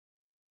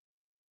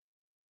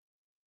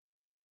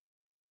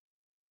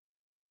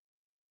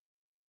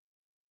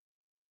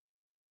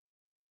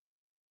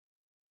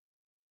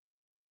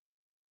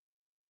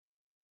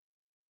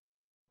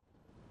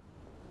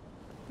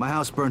My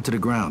house burned to the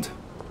ground,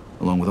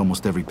 along with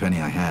almost every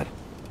penny I had.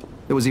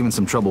 There was even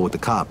some trouble with the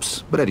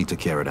cops, but Eddie took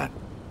care of that.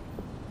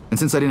 And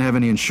since I didn't have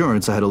any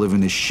insurance, I had to live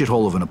in this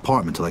shithole of an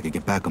apartment till I could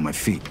get back on my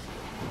feet.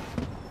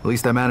 At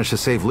least I managed to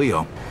save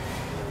Leo.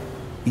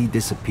 He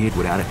disappeared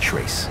without a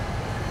trace.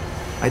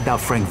 I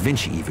doubt Frank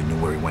Vinci even knew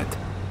where he went.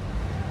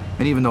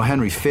 And even though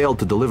Henry failed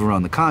to deliver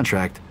on the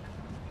contract,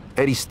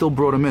 Eddie still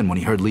brought him in when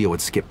he heard Leo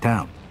had skipped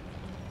town.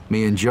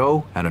 Me and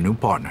Joe had a new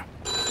partner.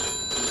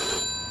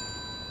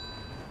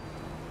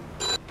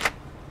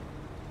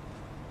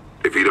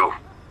 Hey, Vito.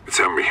 It's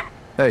Henry.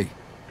 Hey.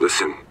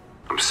 Listen,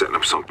 I'm setting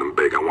up something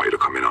big. I want you to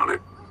come in on it.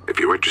 If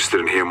you're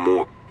interested in hearing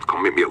more,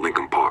 come meet me at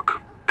Lincoln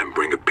Park. And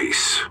bring a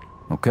piece.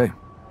 Okay.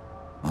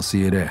 I'll see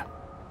you there.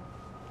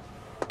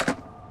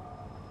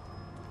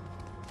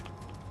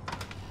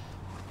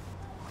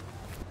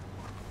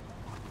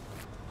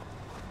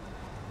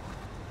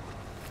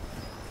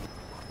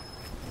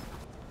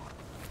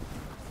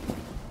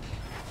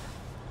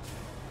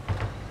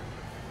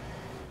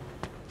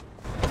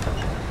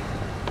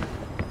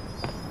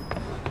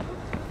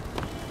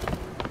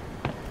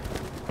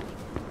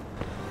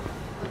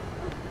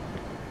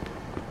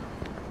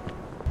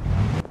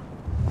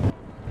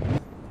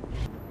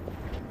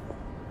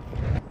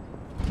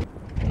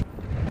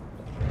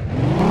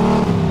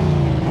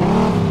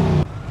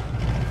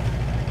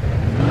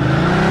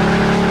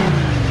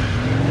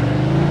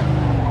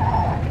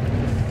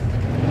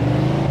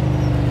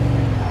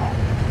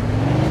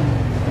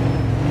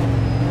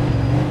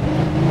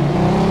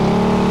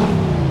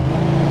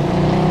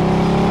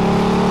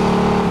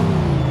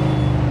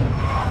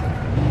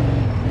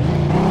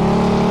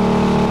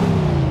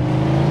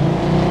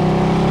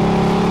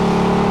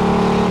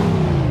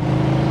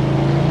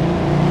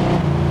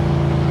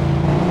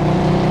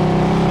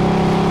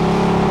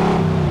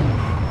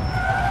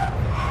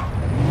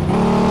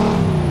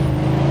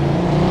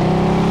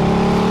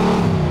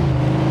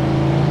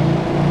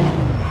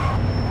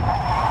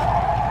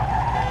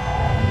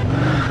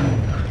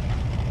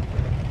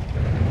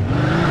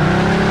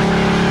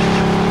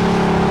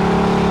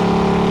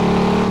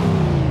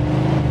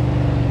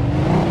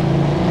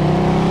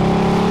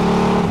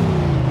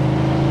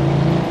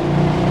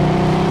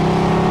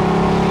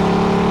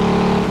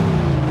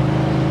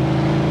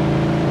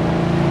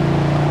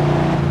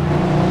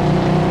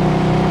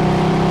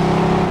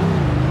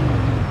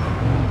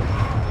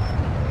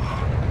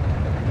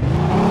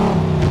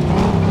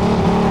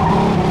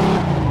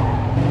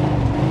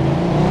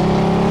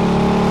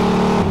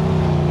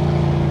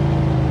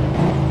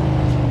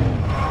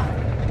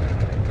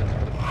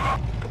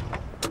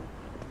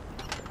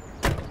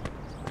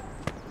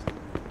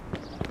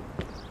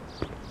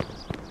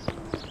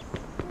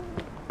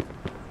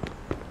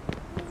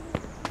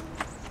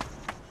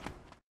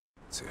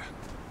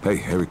 Hey,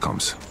 here he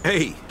comes.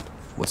 Hey!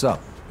 What's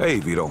up? Hey,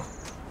 Vito.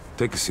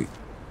 Take a seat.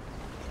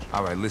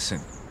 All right, listen.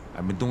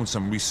 I've been doing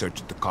some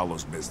research into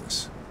Carlos'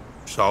 business.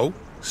 So?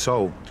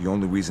 So, the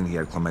only reason he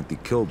had Clemente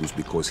killed was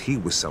because he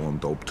was selling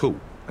dope too,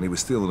 and he was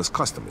stealing his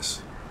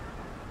customers.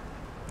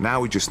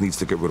 Now he just needs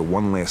to get rid of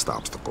one last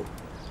obstacle.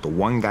 The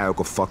one guy who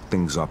could fuck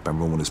things up and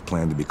ruin his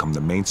plan to become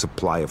the main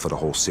supplier for the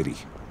whole city.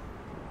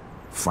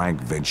 Frank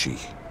Vinci.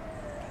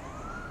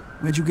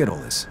 Where'd you get all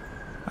this?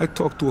 I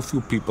talked to a few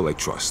people I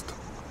trust.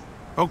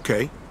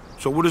 Okay,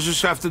 so what does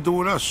this have to do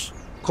with us?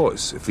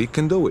 'Cause if he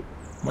can do it,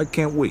 why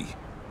can't we?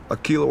 A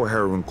kilo of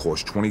heroin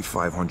costs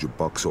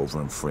 $2,500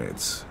 over in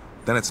France.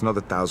 Then it's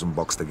another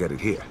 $1,000 to get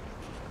it here.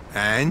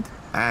 And?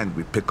 And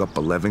we pick up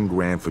 11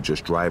 grand for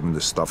just driving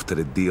the stuff to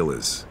the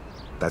dealers.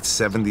 That's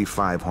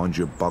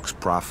 $7,500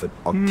 profit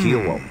a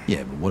kilo.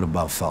 Yeah, but what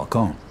about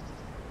Falcone?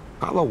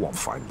 Carlo won't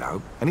find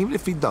out. And even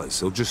if he does,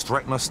 he'll just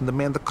threaten us and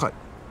demand a cut.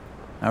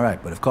 All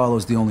right, but if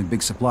Carlo's the only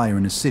big supplier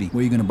in the city,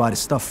 where are you gonna buy the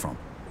stuff from?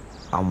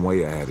 I'm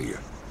way ahead of you.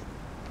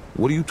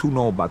 What do you two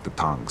know about the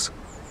Tongs?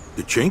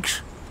 The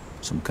Chinks?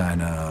 Some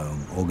kind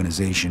of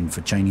organization for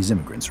Chinese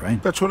immigrants,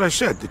 right? That's what I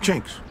said, the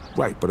Chinks.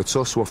 Right, but it's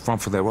also a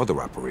front for their other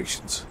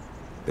operations.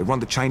 They run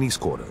the Chinese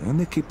quarter, and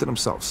they keep to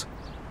themselves.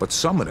 But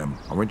some of them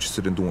are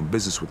interested in doing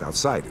business with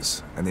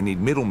outsiders, and they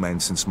need middlemen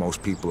since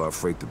most people are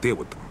afraid to deal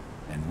with them.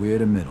 And we're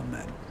the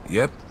middlemen.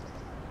 Yep.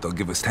 They'll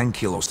give us 10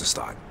 kilos to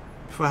start.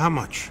 For how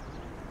much?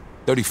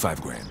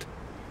 35 grand.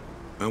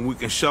 And we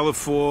can sell it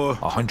for...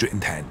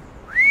 110.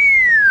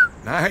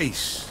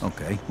 Nice.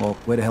 Okay, well,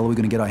 where the hell are we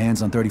gonna get our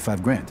hands on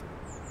 35 grand?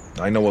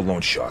 I know a loan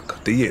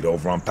shark. The Yid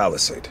over on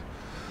Palisade.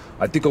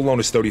 I think a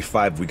loan is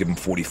 35 if we give him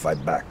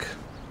 45 back.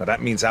 Now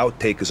that means our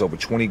take is over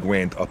 20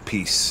 grand a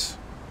piece.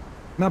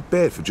 Not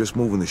bad for just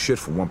moving the shit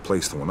from one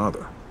place to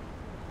another.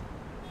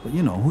 But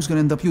you know, who's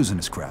gonna end up using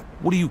this crap?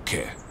 What do you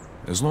care?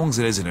 As long as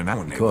it isn't in our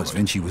neighborhood. Because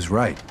Vinci was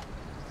right.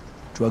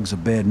 Drugs are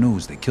bad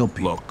news, they kill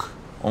people. Look,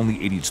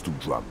 only idiots do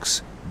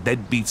drugs.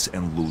 Deadbeats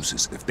and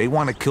losers. If they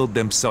want to kill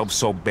themselves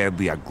so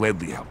badly, I'd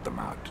gladly help them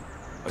out.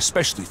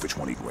 Especially for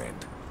 20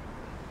 grand.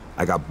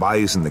 I got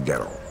buyers in the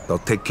ghetto. They'll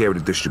take care of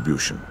the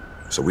distribution.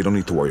 So we don't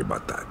need to worry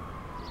about that.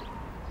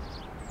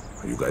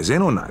 Are you guys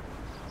in or not?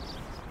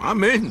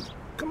 I'm in.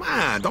 Come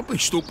on, don't be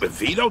stupid,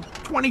 Vito.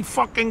 20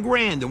 fucking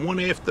grand in one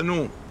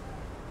afternoon.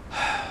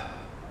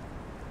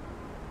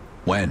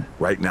 When?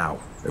 Right now.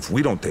 If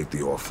we don't take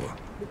the offer,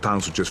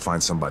 Towns will just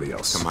find somebody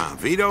else. Come on,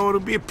 Vito, it'll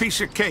be a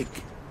piece of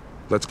cake.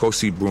 Let's go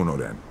see Bruno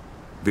then.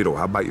 Vito,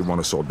 how about you run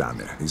us all down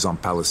there? He's on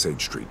Palisade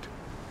Street.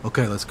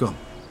 Okay, let's go.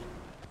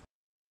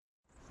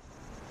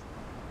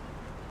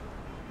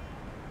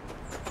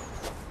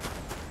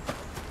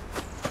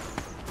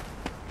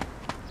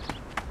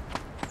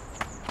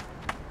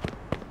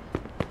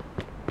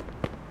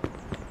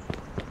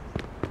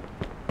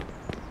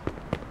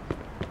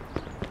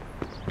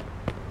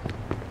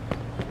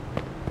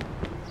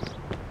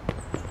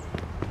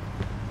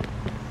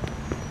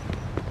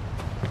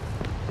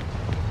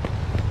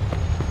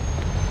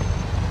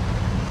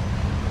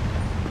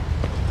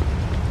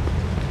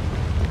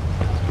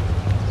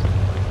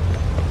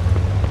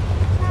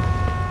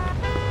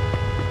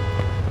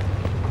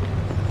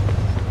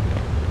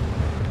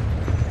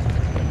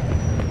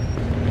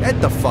 Get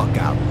the fuck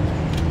out.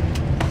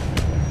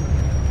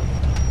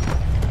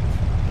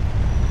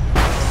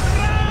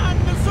 Run!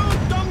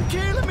 Don't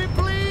kill me,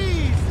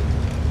 please!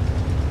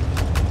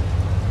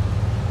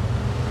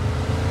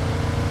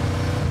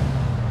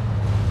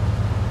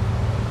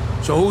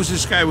 So who's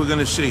this guy we're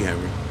gonna see,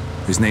 Henry?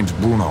 His name's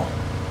Bruno.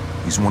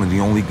 He's one of the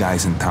only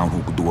guys in town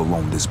who could do a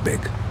loan this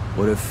big.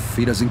 What if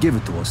he doesn't give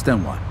it to us,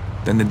 then what?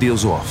 Then the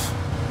deal's off.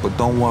 But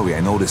don't worry, I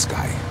know this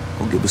guy.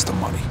 He'll give us the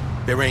money.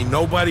 There ain't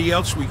nobody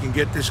else we can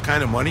get this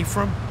kind of money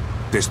from?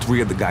 There's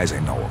 3 of the guys I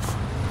know of.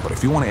 But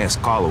if you want to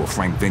ask Carlo or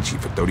Frank Vinci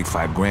for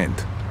 35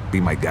 grand,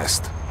 be my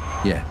guest.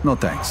 Yeah, no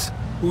thanks.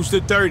 Who's the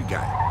third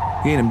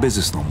guy? He ain't in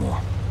business no more.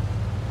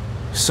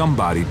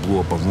 Somebody blew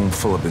up a room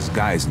full of his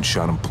guys and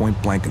shot him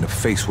point blank in the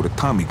face with a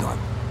Tommy gun.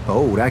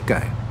 Oh, that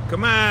guy.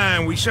 Come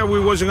on, we said we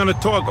wasn't gonna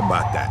talk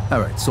about that.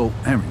 All right, so,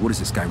 Henry, what is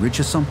this guy,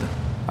 rich or something?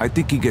 I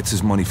think he gets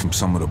his money from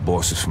some of the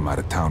bosses from out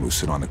of town who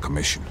sit on the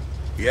commission.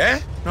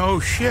 Yeah? No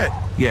shit.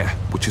 Yeah,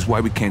 which is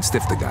why we can't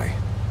stiff the guy.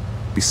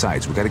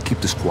 Besides, we gotta keep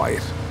this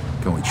quiet.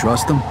 Can we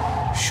trust him?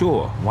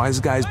 Sure, wise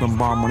guy's been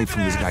borrowing money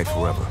from this guy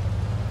forever.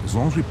 As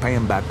long as we pay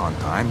him back on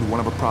time, we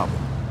won't have a problem.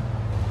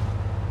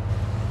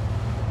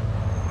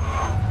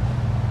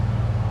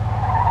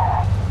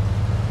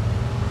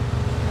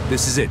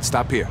 This is it,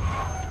 stop here.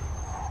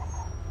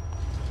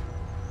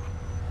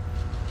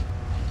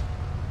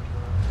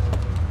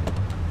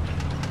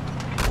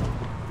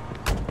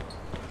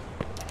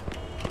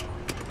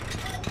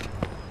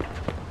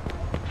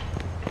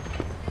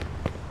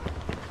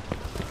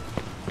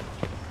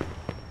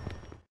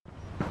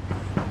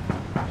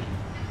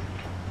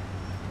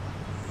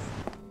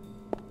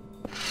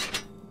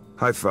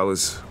 Hi,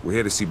 fellas. We're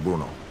here to see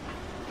Bruno.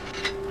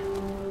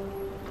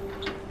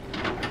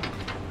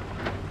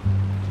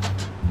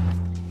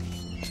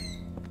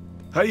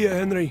 Hiya,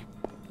 Henry.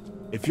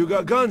 If you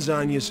got guns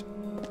on yous,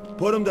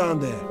 put them down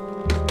there.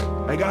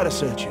 I gotta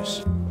search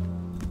yous.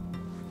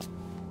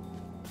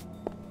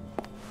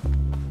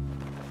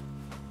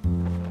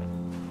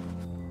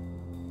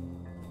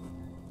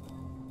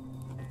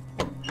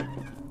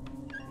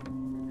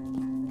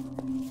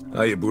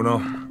 Hiya, Bruno.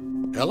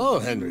 Hello,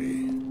 Henry.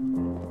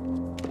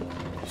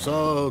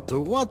 So, to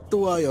what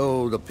do I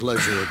owe the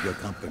pleasure of your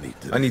company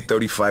today? I need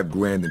 35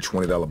 grand in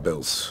 $20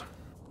 bills.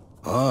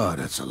 Oh,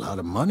 that's a lot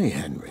of money,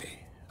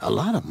 Henry. A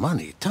lot of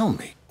money. Tell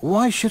me,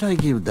 why should I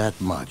give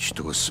that much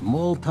to a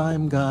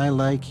small-time guy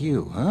like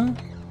you, huh?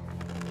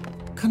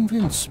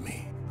 Convince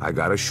me. I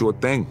got a sure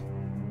thing.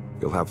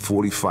 You'll have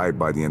 45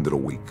 by the end of the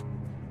week.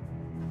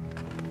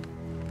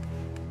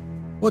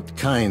 What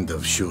kind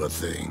of sure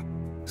thing?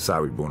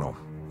 Sorry, Bruno.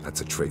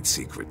 That's a trade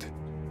secret.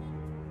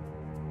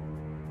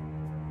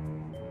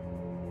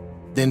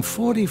 Then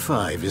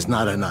 45 is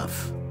not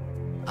enough.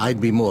 I'd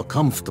be more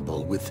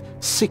comfortable with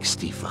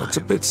 65. That's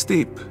a bit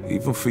steep,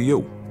 even for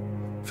you.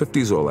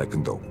 50's all I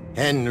can do.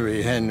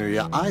 Henry,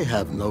 I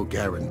have no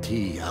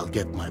guarantee I'll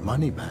get my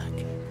money back.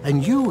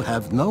 And you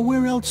have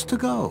nowhere else to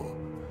go.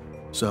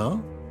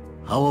 So,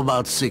 how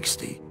about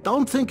 60?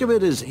 Don't think of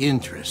it as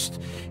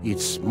interest.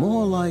 It's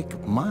more like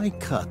my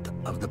cut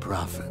of the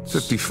profits.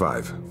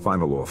 55,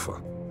 final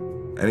offer.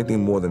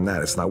 Anything more than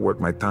that, it's not worth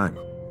my time.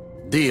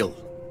 Deal.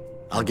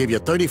 I'll give you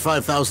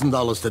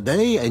 $35,000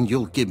 today, and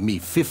you'll give me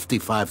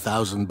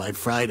 $55,000 by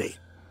Friday.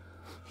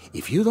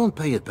 If you don't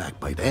pay it back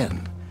by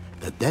then,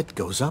 the debt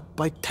goes up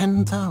by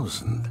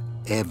 $10,000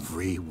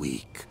 every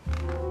week.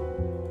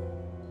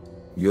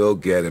 You'll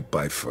get it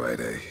by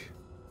Friday.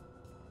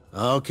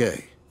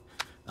 Okay.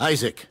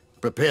 Isaac,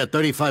 prepare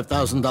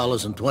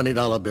 $35,000 in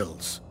 $20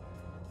 bills.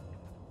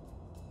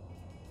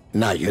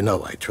 Now, you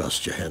know I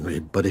trust you, Henry,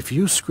 but if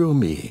you screw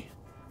me,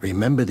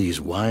 remember these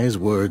wise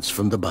words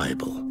from the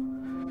Bible.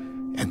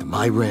 And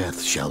my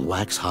wrath shall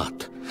wax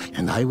hot,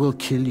 and I will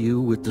kill you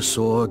with the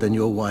sword, and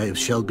your wives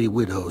shall be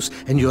widows,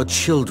 and your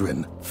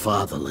children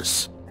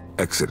fatherless.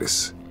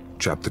 Exodus,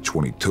 chapter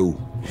 22,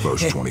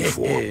 verse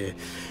 24.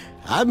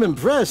 I'm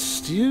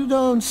impressed. You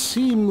don't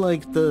seem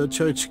like the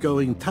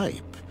church-going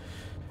type.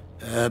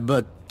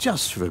 But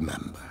just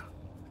remember,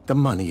 the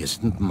money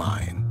isn't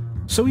mine.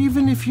 So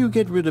even if you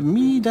get rid of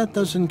me, that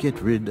doesn't get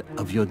rid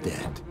of your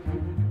debt.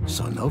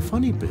 So no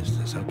funny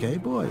business, okay,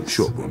 boys?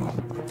 Sure, Bruno.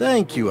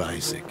 Thank you,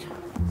 Isaac.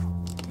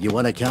 You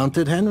want to count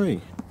it,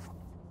 Henry?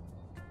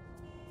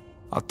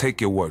 I'll take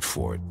your word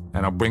for it,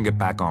 and I'll bring it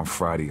back on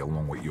Friday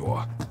along with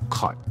your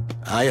cut.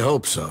 I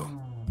hope so.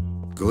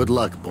 Good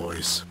luck,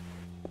 boys.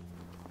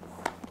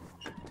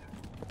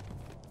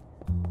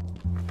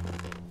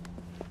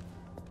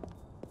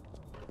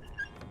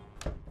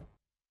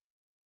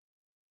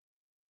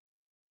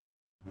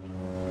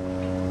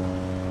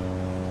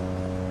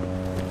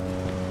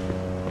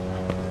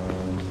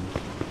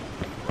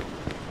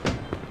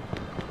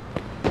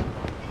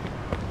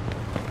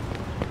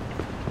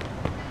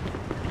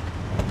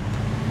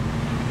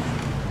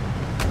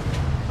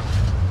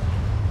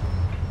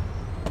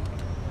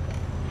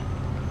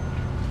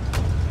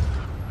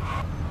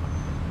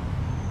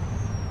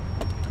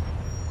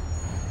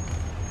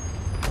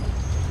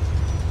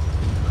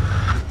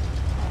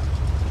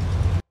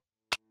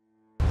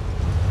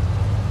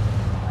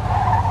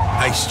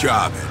 Nice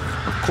job,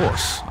 Henry. Of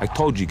course. I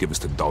told you give us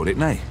the dough,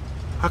 didn't I?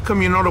 How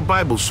come you know the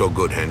Bible so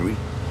good, Henry?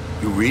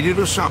 You read it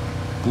or something?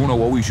 Bruno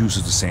always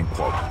uses the same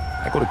quote.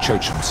 I go to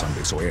church on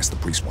Sunday, so I asked the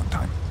priest one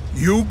time.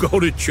 You go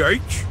to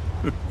church?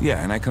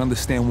 Yeah, and I can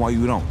understand why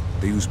you don't.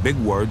 They use big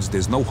words,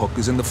 there's no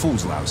hookers, and the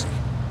food's lousy.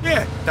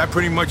 Yeah, that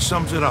pretty much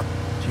sums it up.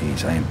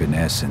 Jeez, I ain't been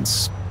there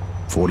since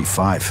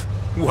 45.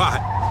 What?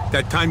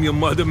 That time your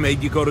mother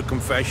made you go to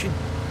confession?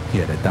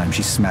 Yeah, that time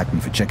she smacked me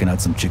for checking out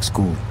some chick's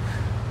coolie.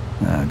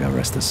 God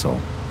rest her soul.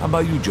 How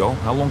about you, Joe?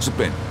 How long's it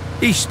been?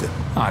 Easter,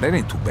 Ah, that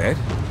ain't too bad.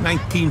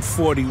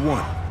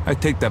 1941. I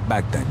take that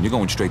back then. You're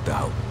going straight to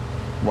hell.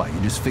 What, you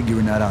just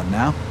figuring that out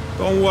now?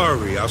 Don't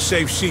worry, I'll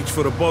save seats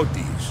for the both of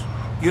yous.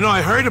 You know,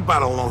 I heard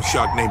about a loan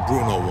shark named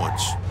Bruno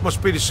once.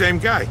 Must be the same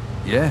guy.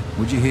 Yeah?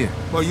 What'd you hear?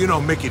 Well, you know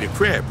Mickey the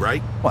Crab,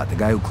 right? What, the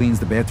guy who cleans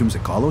the bathrooms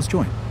at Carlos'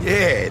 joint?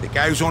 Yeah, the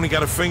guy who's only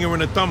got a finger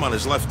and a thumb on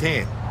his left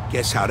hand.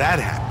 Guess how that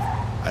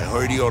happened? I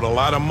heard he owed a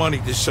lot of money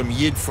to some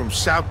yid from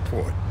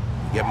Southport.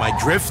 You get my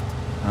drift?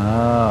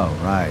 Oh,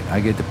 right. I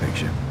get the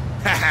picture.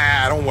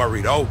 Haha, don't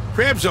worry though.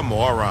 Crab's a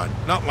moron.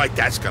 Nothing like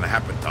that's gonna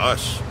happen to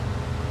us.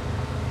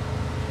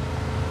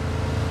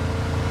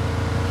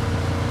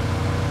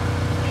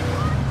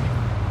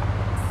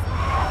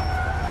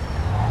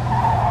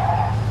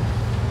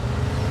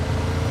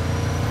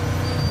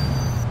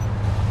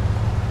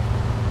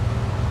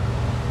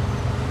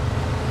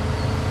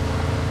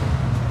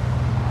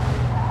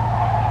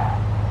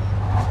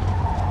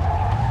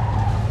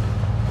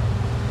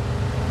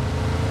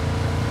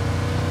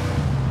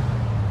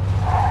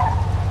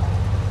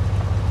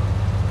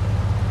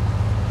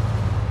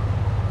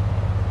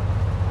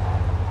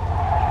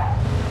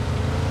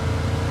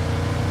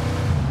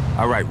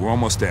 All right, we're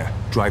almost there.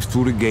 Drive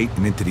through the gate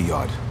and into the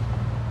yard.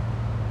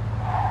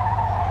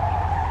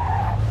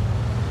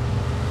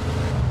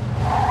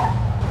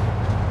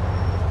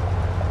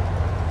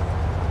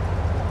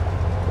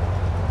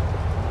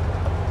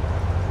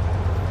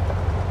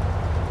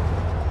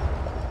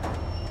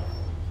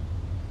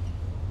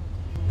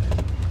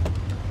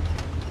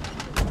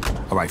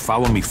 All right,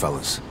 follow me,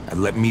 fellas,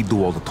 and let me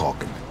do all the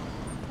talking.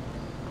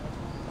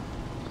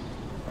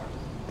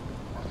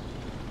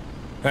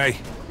 Hey,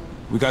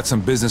 we got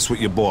some business with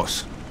your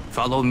boss.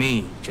 Follow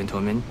me,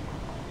 gentlemen.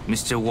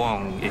 Mr.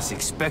 Wong is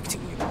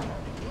expecting you.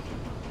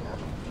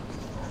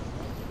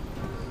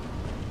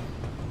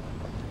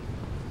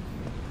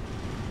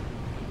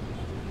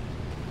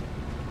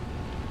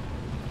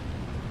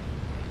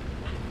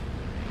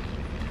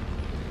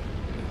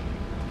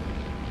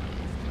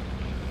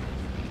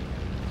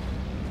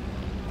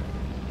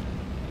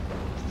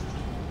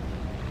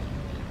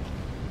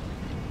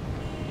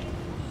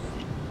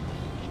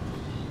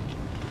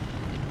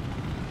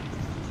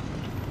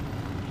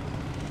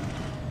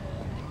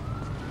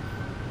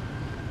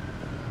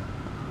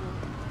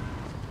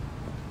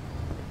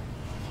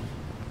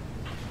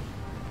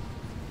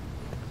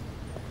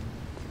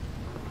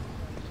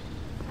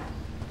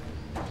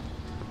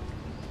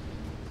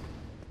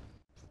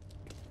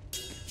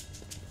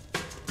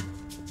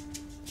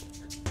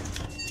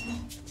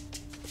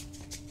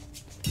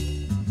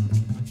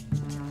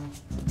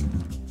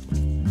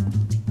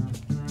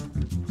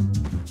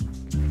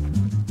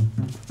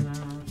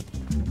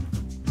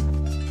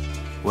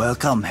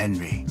 Welcome,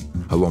 Henry.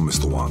 Hello,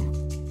 Mr. Wong.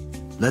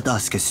 Let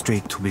us get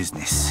straight to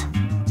business.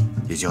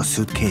 Is your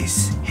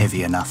suitcase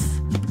heavy enough?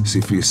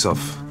 See for yourself.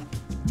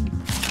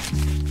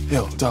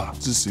 老大，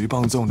这11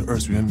磅重的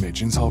20元美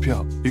金钞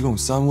票，一共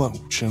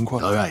35000块。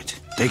 All right,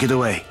 take it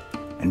away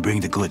and bring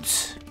the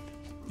goods.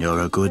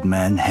 You're a good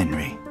man,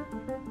 Henry.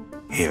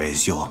 Here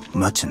is your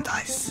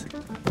merchandise.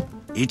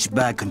 Each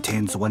bag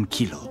contains 1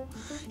 kilo.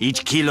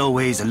 Each kilo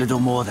weighs a little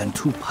more than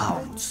 2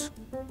 pounds.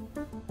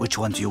 Which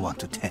one do you want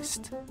to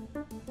test?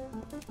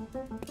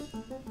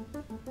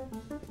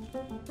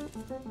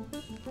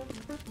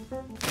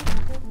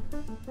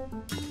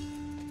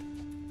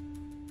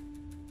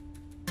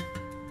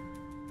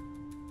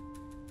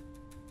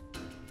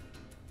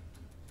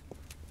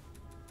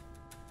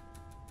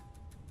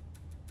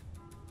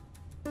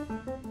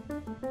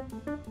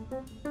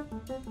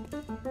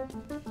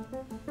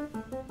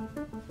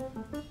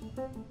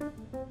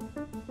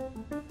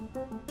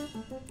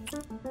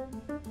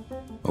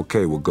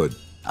 okay, we're good.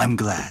 I'm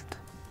glad.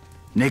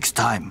 Next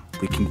time,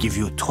 we can give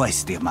you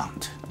twice the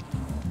amount.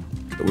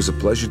 It was a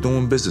pleasure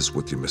doing business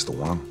with you, Mr.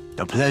 Wong.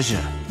 The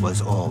pleasure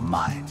was all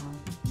mine.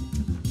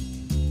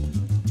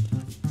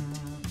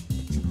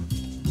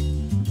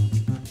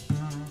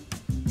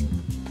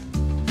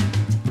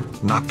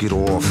 Knock it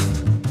off.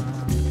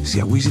 See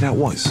how easy that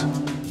was?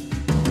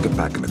 Get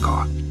back in the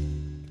car.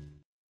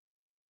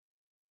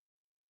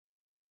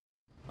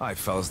 All right,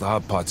 fellas, the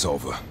hot pot's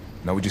over.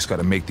 Now we just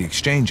gotta make the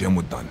exchange and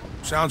we're done.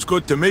 Sounds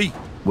good to me.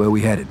 Where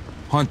we headed?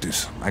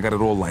 Hunters, I got it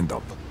all lined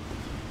up.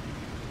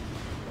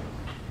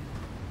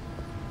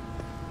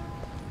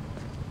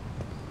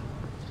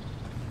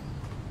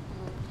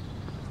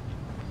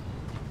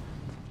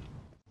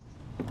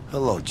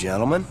 Hello,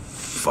 gentlemen.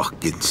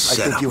 Fucking I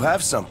setup. think you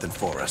have something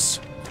for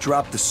us.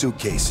 Drop the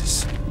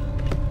suitcases.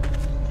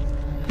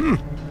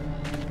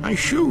 Nice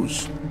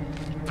shoes.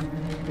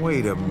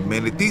 Wait a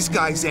minute, these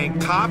guys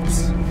ain't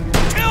cops?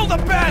 Kill the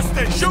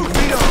bastard! Shoot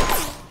Vito!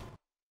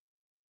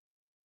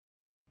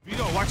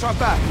 Vito, watch our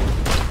back.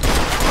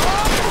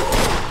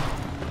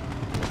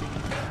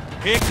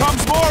 Here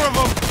comes more of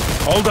them.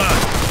 Hold on.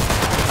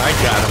 I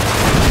got him.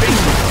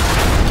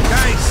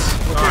 Guys,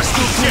 there's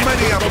still too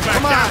many of them.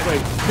 Come on.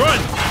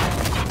 Run!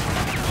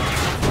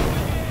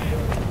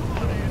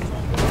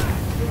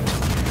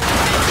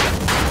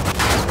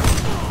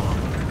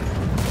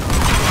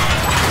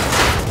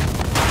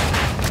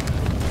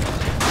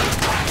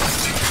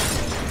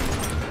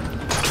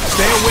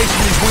 Stay away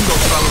from these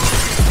windows, fellas.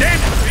 Damn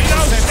it, Vito!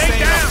 Stay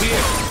down! Up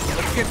here.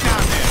 Let's get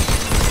down there.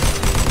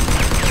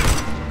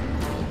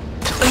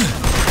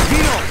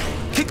 Vito,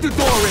 kick the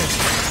door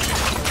in.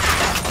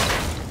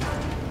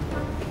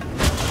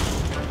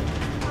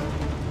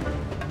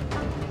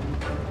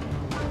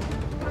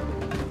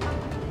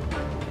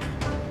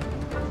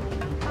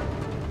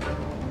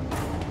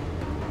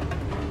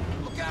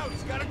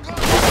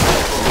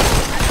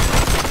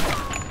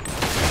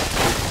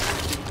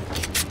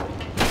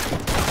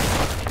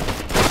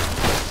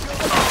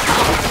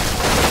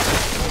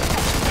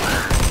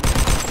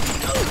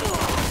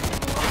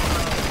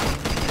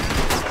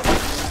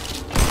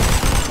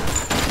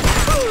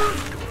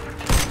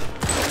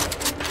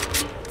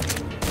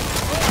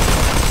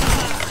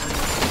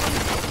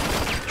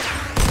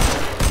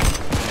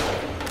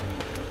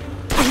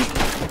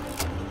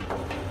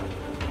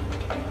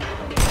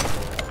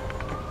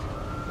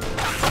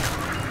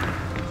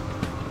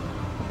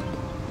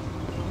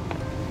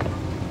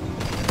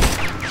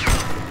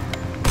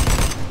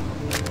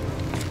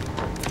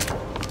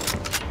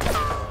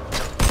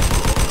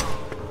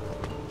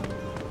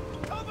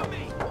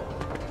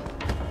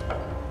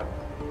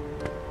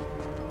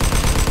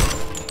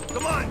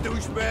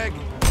 douchebag.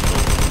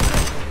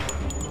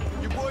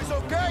 You boys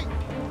okay?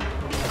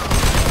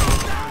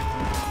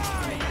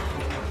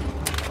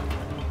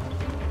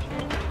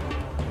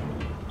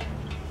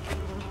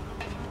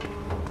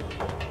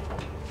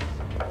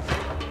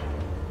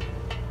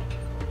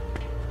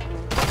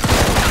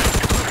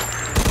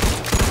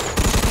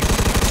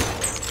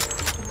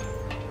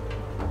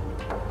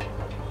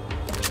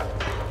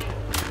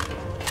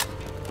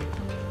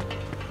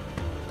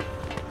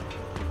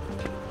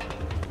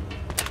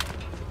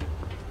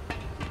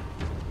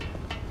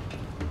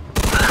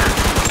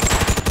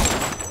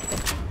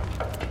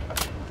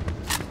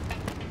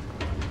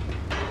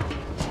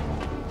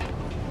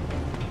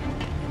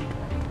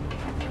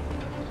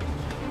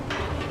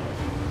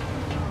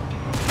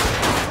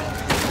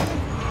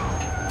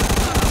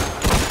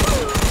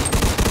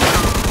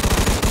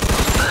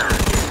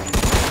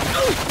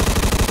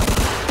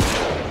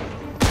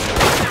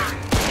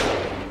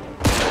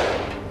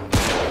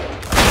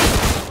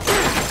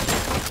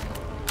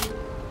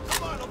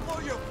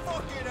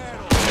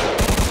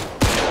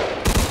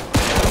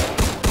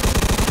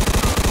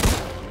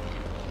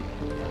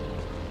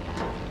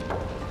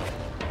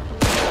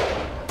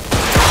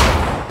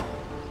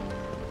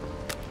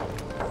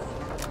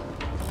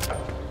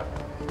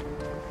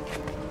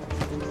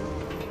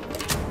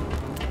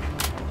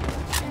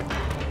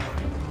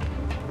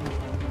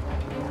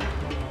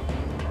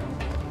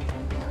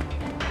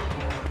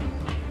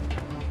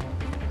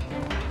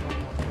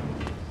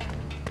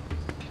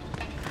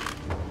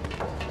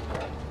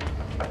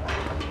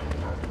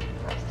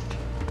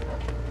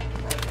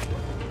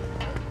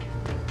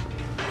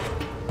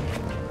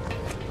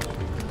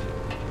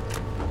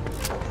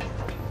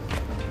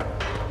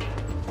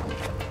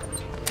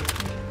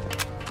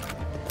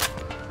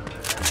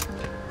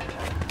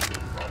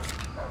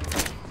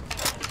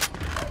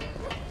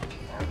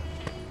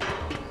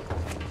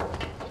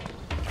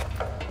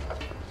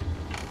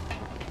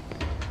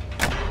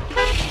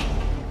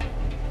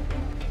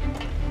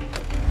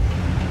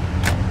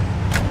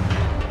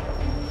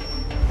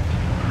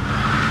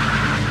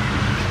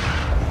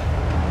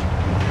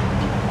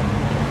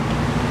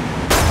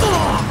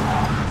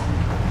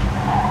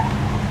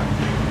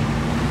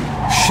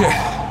 Shit.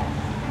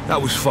 That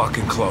was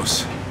fucking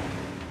close.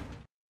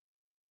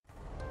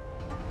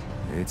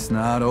 It's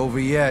not over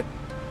yet.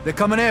 They're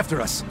coming after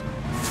us.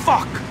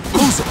 Fuck!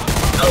 Lose him!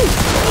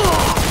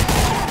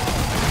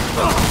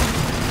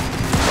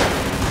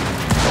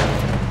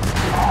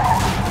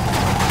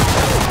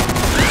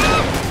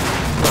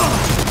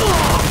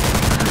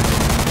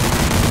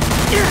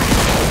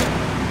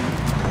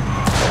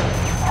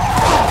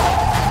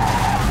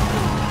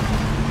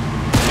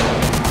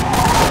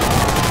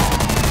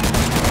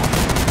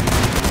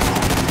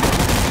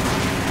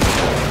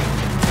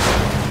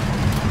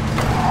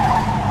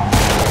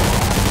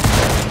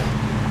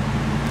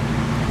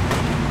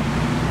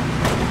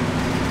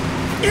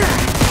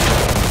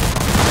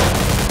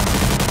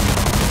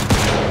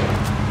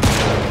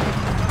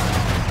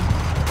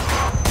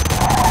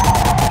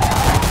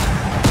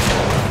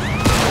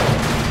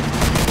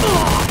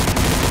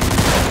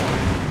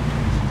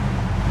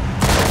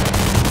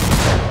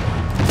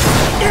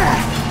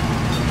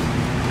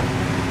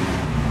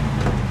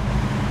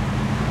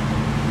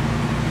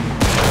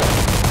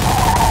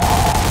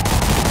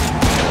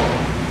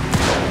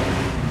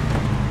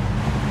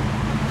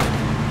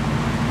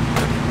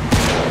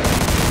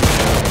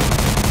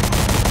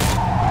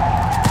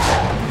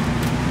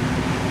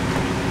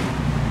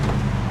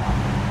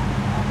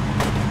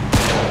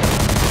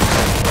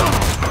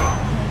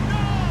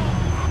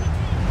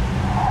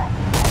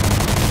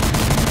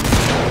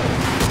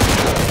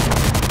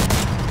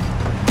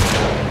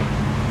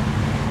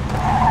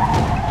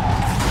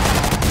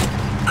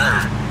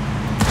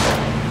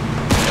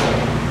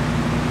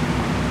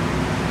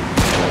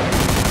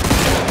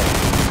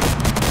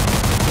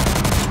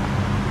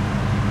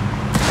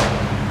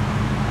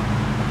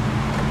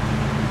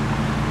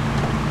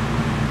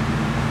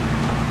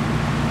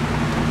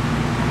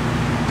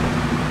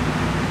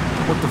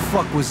 What the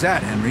fuck was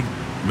that, Henry?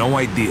 No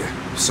idea.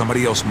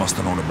 Somebody else must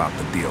have known about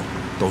the deal.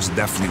 Those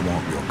definitely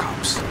weren't real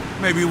cops.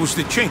 Maybe it was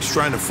the chinks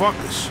trying to fuck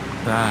us.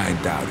 I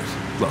doubt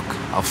it. Look,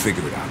 I'll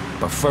figure it out.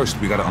 But first,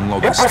 we gotta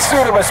unload In this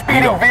pursuit of a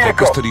speeding Take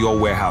vehicle. us to the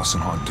old warehouse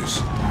in Hunters.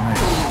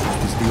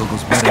 This deal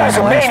goes This better guy's a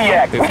than the last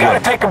maniac. We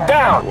gotta take him Not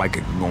down. like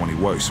it can go any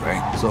worse,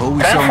 right? one. So who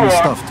we selling the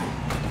stuff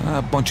to?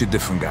 A bunch of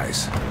different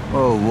guys.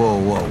 Whoa, whoa,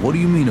 whoa. What do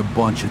you mean a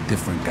bunch of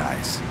different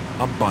guys?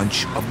 A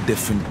bunch of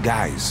different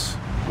guys.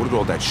 What did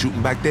all that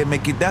shooting back there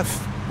make you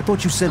deaf? I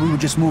thought you said we were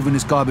just moving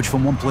this garbage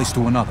from one place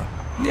to another.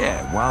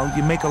 Yeah, well,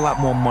 you make a lot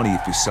more money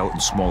if you sell it in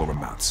smaller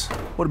amounts.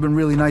 Would have been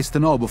really nice to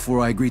know before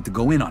I agreed to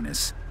go in on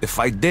this. If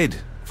I did,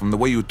 from the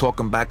way you were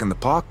talking back in the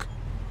park,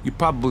 you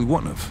probably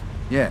wouldn't have.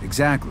 Yeah,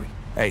 exactly.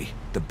 Hey,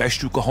 the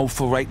best you can hope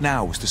for right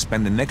now is to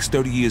spend the next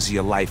 30 years of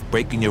your life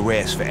breaking your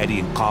ass for Eddie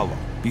and Carlo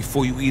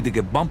before you either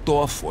get bumped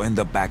off or end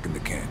up back in the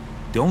can.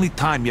 The only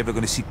time you're ever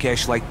gonna see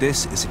cash like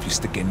this is if you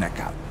stick your neck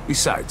out.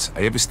 Besides,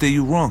 I ever steer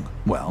you wrong?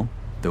 Well,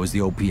 there was the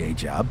OPA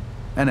job,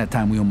 and that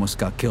time we almost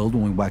got killed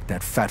when we whacked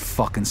that fat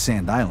fucking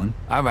Sand Island.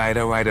 All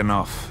right,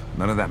 enough.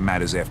 None of that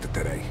matters after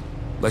today.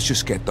 Let's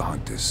just get the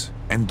Hunters.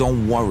 And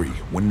don't worry,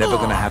 we're never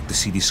gonna have to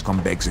see these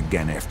scumbags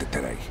again after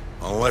today.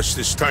 Unless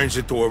this turns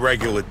into a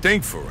regular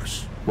thing for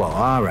us. Well,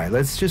 all right,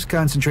 let's just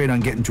concentrate on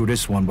getting through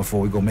this one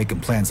before we go making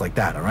plans like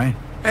that, all right?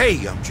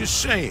 Hey, I'm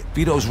just saying.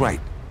 Vito's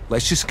right.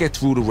 Let's just get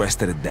through the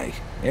rest of the day.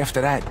 After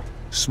that,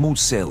 smooth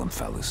sailing,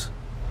 fellas.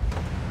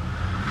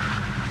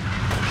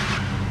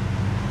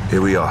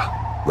 Here we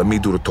are. Let me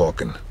do the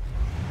talking.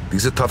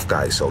 These are tough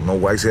guys, so no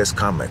wise-ass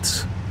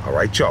comments. All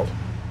right, Joe?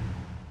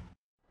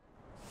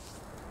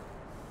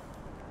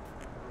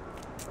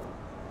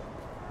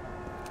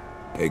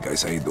 Hey,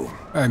 guys, how you doing?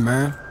 Hey,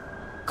 man.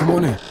 Come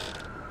on in.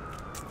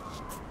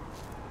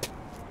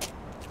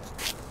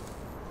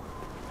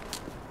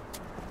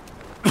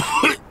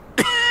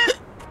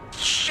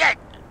 Shit!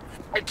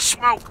 It's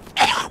smoke.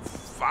 Ow,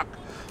 fuck.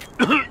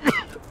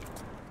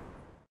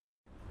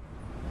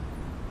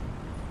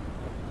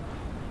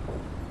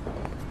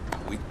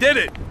 We did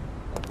it!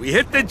 We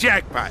hit the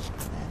jackpot.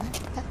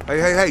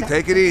 Hey,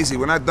 take it easy.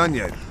 We're not done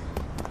yet.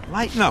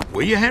 Lighten up,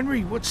 will you,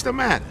 Henry? What's the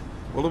matter?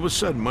 All of a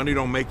sudden, money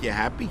don't make you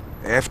happy?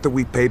 After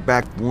we pay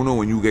back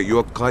Bruno and you get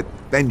your cut,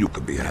 then you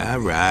could be happy. All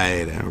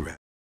right.